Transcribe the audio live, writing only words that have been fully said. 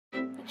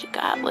What you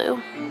got, Lou?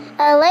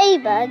 A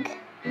ladybug.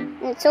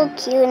 It's so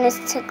cute and it's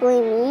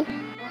tickling me.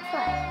 Go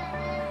fly.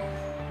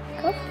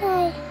 Go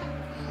fly.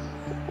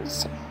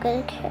 It's a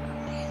good cat.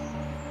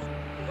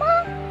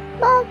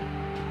 Bug.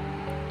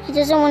 He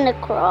doesn't want to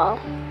crawl.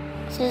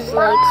 His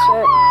legs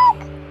hurt.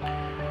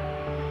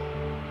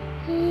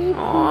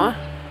 Aw,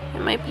 it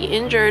might be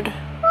injured.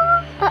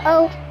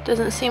 Uh-oh.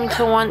 Doesn't seem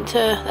to want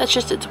to. That's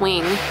just its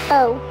wing.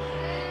 Oh.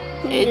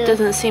 It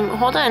doesn't seem.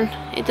 Hold on.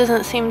 It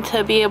doesn't seem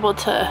to be able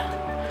to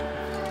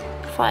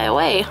fly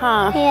away,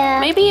 huh? Yeah.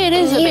 Maybe it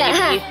is a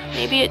baby.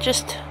 Maybe it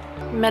just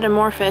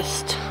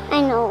metamorphosed.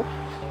 I know.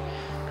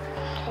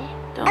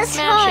 Don't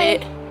smash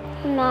it.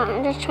 I'm not.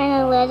 I'm just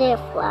trying to let it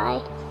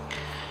fly.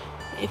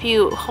 If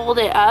you hold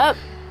it up,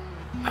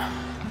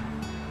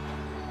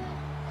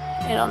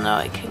 it'll know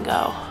it can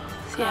go.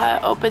 See how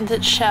it opens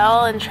its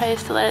shell and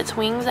tries to let its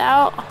wings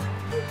out?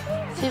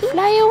 So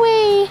fly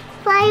away.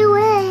 Fly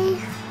away.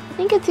 I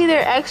think it's either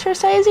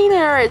exercising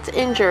or it's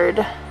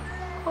injured.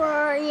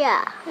 Or,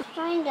 yeah. It's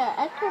trying to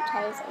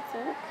exercise, I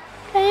think.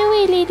 Fly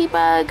away,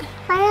 ladybug.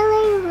 Fly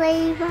away,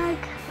 ladybug.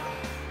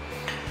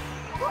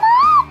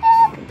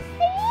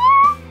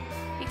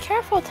 Be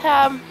careful,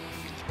 Tab.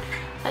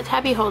 Let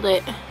Tabby hold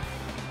it.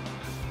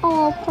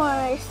 Oh,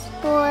 poorest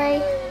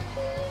boy.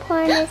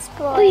 Poorest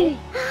boy.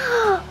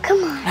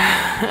 Come on.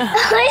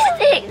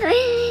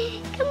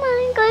 Come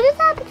on, go to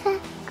Habitat.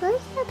 Go to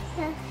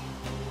Habitat.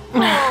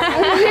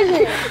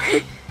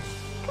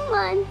 Come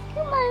on,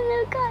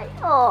 little guy.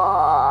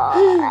 Oh,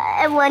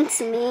 it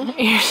wants me.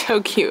 You're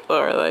so cute,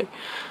 Lorelai.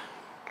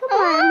 Come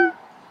on.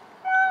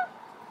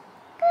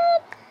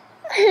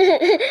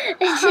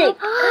 It's like,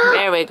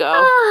 There we go.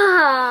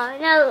 oh,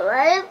 now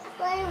let it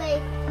fly away.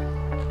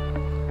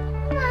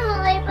 Come on,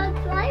 ladybug,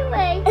 fly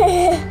away.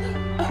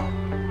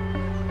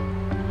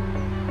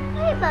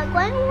 Ladybug,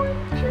 why won't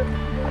you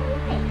fly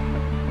away?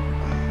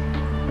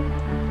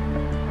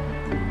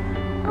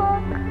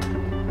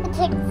 It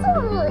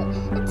tickles,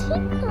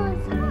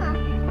 huh?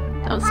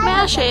 Don't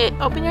smash it.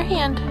 Open your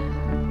hand.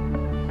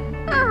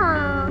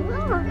 Oh,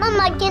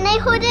 Mama, can I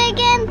hold it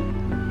again?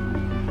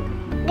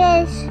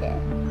 Yes.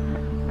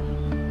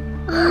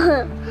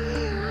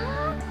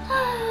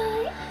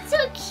 So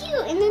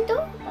cute and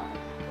adorable.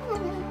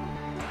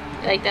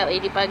 You like that,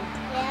 ladybug?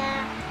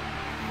 Yeah.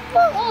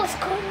 Oh, it's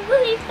going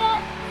really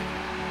fast.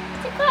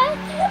 It's going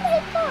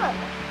really fast.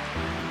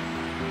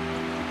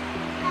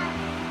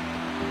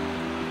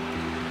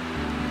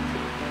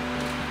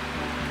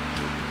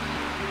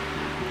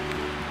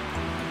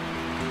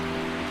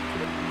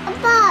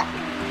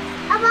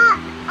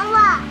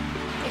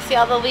 You see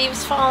all the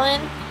leaves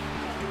falling?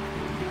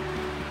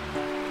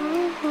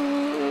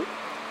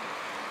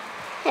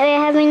 We're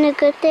having a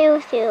good day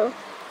with you.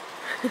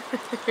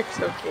 You're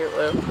so cute,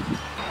 Lou.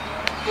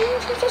 Why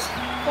don't you just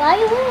fly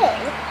away?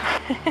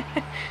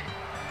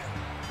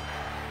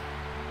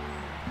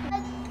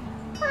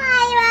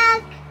 Hi,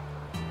 Rock.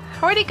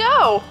 Where'd it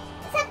go?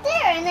 It's up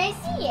there and I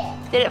see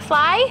it. Did it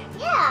fly?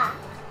 Yeah.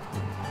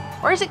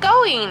 Where's it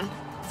going?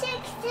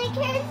 Take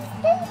care of the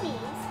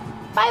babies.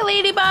 Bye,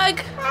 ladybug.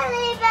 Hi,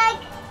 ladybug.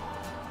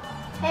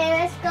 Hey,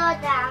 let's go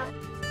down.